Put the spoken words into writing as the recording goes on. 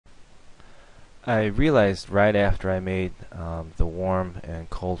I realized right after I made the warm and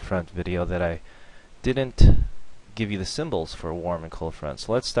cold front video that I didn't give you the symbols for warm and cold front.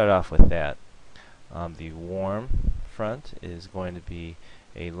 So let's start off with that. The warm front is going to be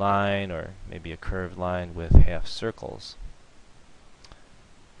a line or maybe a curved line with half circles.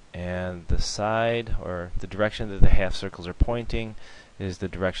 And the side or the direction that the half circles are pointing is the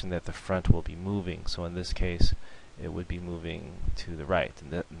direction that the front will be moving. So in this case, it would be moving to the right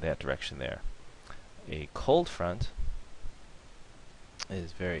in that direction there. A cold front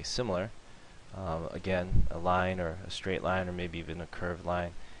is very similar. Again, a line or a straight line or maybe even a curved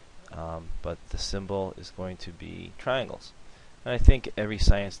line, but the symbol is going to be triangles. And I think every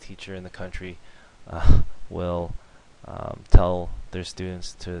science teacher in the country will tell their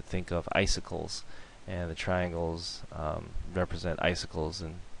students to think of icicles, and the triangles represent icicles,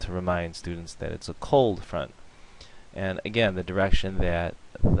 and to remind students that it's a cold front. And again, the direction that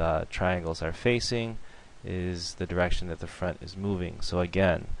the triangles are facing is the direction that the front is moving. So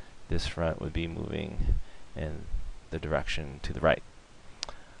again, this front would be moving in the direction to the right.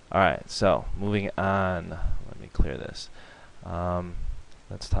 Alright, so moving on. Let me clear this.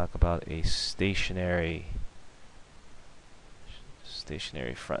 Let's talk about a stationary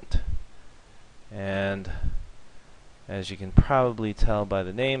front. And as you can probably tell by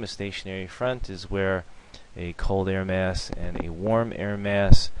the name, a stationary front is where a cold air mass and a warm air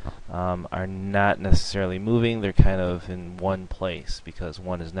mass are not necessarily moving. They're kind of in one place because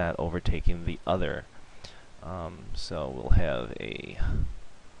one is not overtaking the other. So we'll have a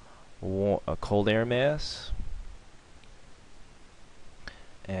cold air mass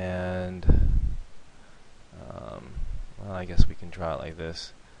and well, I guess we can draw it like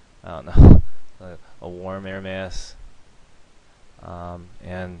this. I don't know. A warm air mass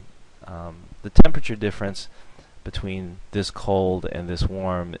and the temperature difference between this cold and this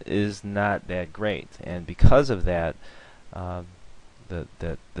warm is not that great, and because of that, the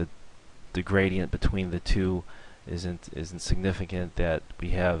gradient between the two isn't significant. That we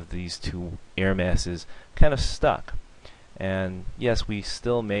have these two air masses kind of stuck, and yes, we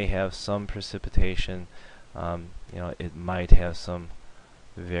still may have some precipitation. It might have some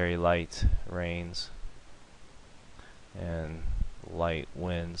very light rains and light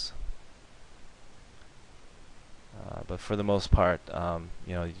winds. But for the most part,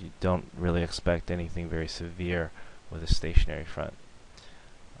 you don't really expect anything very severe with a stationary front.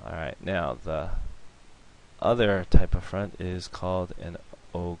 Alright, now the other type of front is called an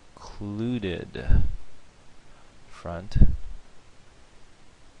occluded front.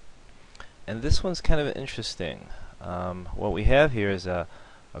 And this one's kind of interesting. What we have here is a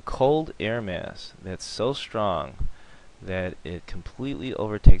cold air mass that's so strong that it completely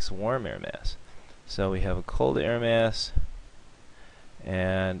overtakes a warm air mass. So we have a cold air mass,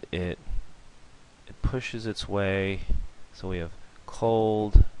 and it pushes its way. So we have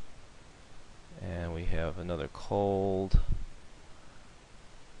cold, and we have another cold,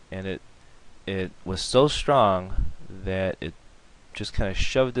 and it was so strong that it just kind of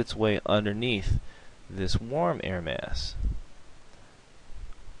shoved its way underneath this warm air mass.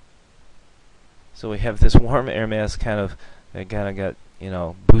 So we have this warm air mass kind of got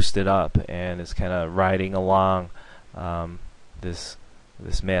boosted up, and it's kind of riding along this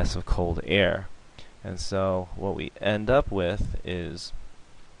mass of cold air. And so what we end up with is,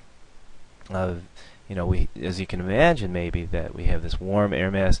 as you can imagine, maybe that we have this warm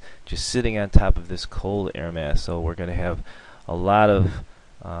air mass just sitting on top of this cold air mass. So we're going to have a lot of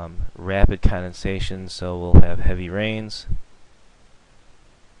rapid condensation. So we'll have heavy rains.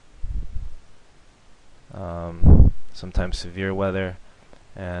 Sometimes severe weather,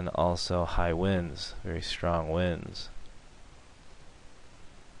 and also high winds, very strong winds.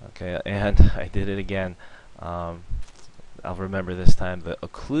 Okay, and I did it again. I'll remember this time the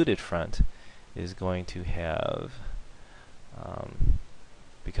occluded front is going to have,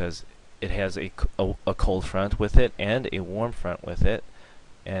 because it has a cold front with it and a warm front with it,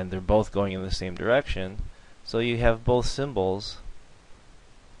 and they're both going in the same direction, so you have both symbols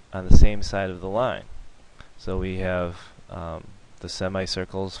on the same side of the line. So we have the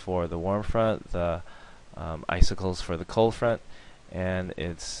semicircles for the warm front, the icicles for the cold front, and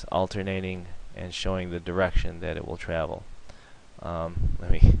it's alternating and showing the direction that it will travel.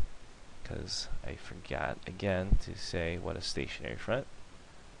 Because I forgot again to say what a stationary front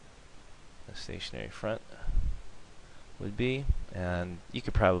would be, and you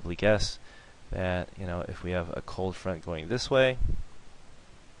could probably guess that if we have a cold front going this way,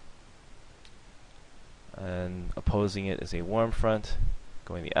 and opposing it is a warm front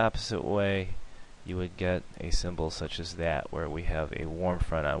going the opposite way, you would get a symbol such as that, where we have a warm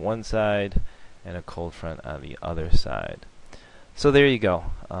front on one side and a cold front on the other side. So there you go.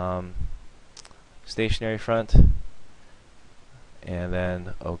 Stationary front and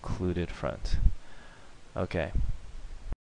then occluded front. Okay.